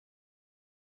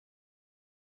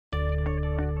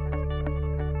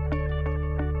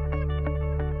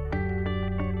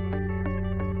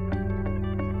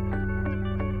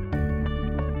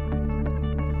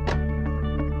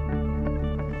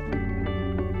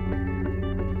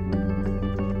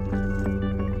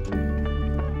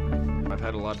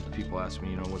lot of people ask me,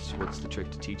 you know, what's the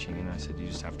trick to teaching? And I said, you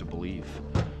just have to believe.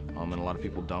 And a lot of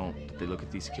people don't. They look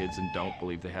at these kids and don't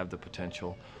believe they have the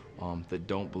potential, that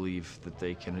don't believe that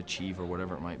they can achieve or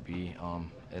whatever it might be.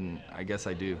 And I guess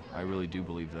I do. I really do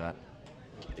believe that.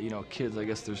 You know, kids, I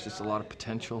guess there's just a lot of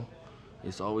potential.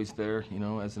 It's always there, you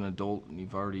know, as an adult, and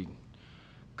you've already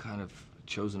kind of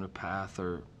chosen a path,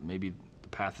 or maybe the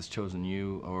path has chosen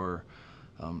you, or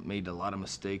made a lot of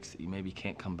mistakes that you maybe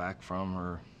can't come back from,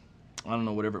 or I don't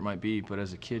know, whatever it might be. But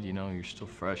as a kid, you know, you're still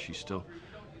fresh. You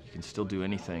can still do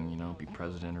anything, you know, be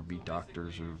president or be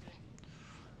doctors or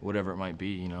whatever it might be,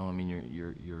 you know. I mean,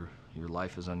 your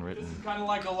life is unwritten. This is kind of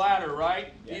like a ladder,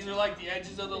 right? These are like the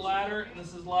edges of the ladder, and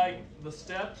this is like the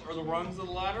steps or the rungs of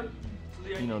the ladder.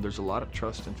 You know, there's a lot of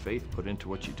trust and faith put into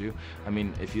what you do. I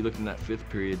mean, if you look in that 5th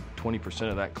period, 20%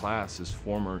 of that class is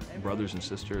former brothers and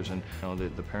sisters, and you know,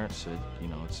 the parents said, you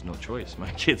know, it's no choice. My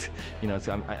kids, you know,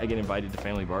 I get invited to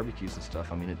family barbecues and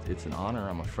stuff. I mean, it's an honor.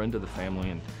 I'm a friend of the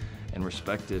family and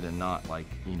respected, and not like,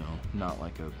 you know, not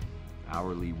like a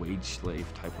hourly wage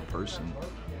slave type of person.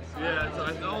 Yeah,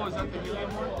 so is that the helium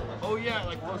one? Oh yeah,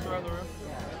 like close around the room.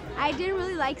 I didn't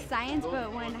really like science,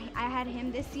 but when I had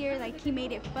him this year, like, he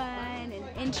made it fun and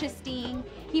interesting.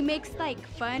 He makes like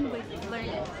fun with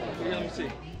learning. Here, let me see.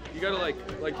 You gotta like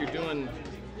you're doing,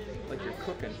 like you're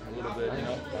cooking a little bit, you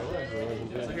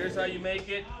know. So here's how you make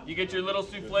it. You get your little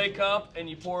souffle cup and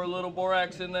you pour a little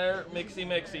borax in there, mixy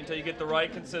until you get the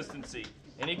right consistency.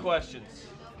 Any questions?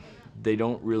 They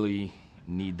don't really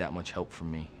need that much help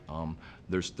from me.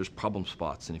 There's problem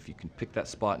spots, and if you can pick that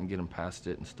spot and get them past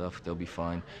it and stuff, they'll be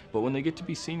fine. But when they get to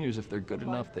be seniors, if they're good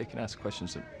enough, they can ask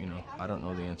questions that, you know, I don't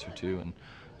know the answer to, and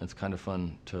it's kind of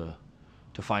fun to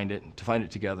find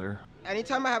it together.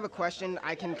 Anytime I have a question,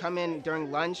 I can come in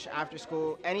during lunch, after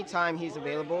school, anytime he's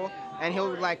available, and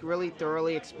he'll like really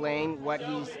thoroughly explain what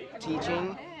he's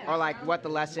teaching, or like what the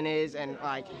lesson is, and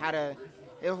like how to.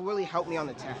 It'll really help me on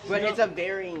the test. But it's a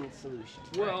varying solution.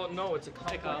 Well, no, it's a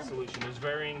complex solution. There's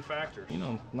varying factors. You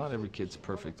know, not every kid's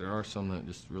perfect. There are some that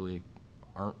just really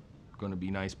aren't going to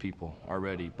be nice people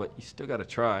already, but you still got to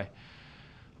try.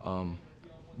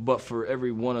 But for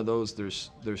every one of those,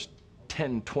 there's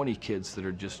 10, 20 kids that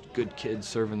are just good kids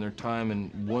serving their time,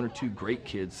 and 1 or 2 great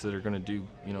kids that are going to do,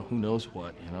 you know, who knows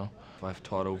what, you know. I've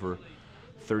taught over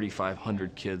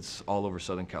 3,500 kids all over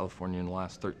Southern California in the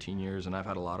last 13 years, and I've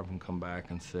had a lot of them come back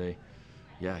and say,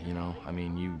 yeah, you know, I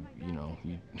mean,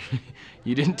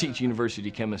 you didn't teach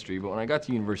university chemistry, but when I got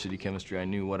to university chemistry, I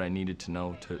knew what I needed to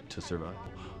know to survive.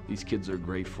 These kids are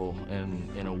grateful,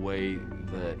 and in a way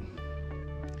that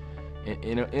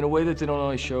in a way that they don't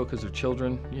always show, because they're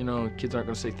children. You know, kids aren't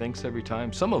going to say thanks every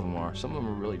time. Some of them are. Some of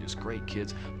them are really just great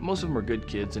kids. But most of them are good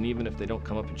kids, and even if they don't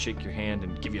come up and shake your hand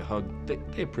and give you a hug,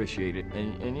 they appreciate it.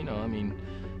 And you know, I mean,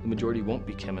 the majority won't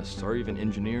be chemists or even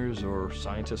engineers or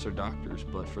scientists or doctors,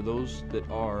 but for those that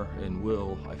are and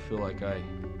will, I feel like I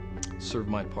served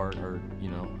my part, or, you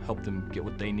know, helped them get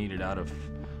what they needed out of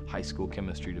high school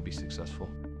chemistry to be successful.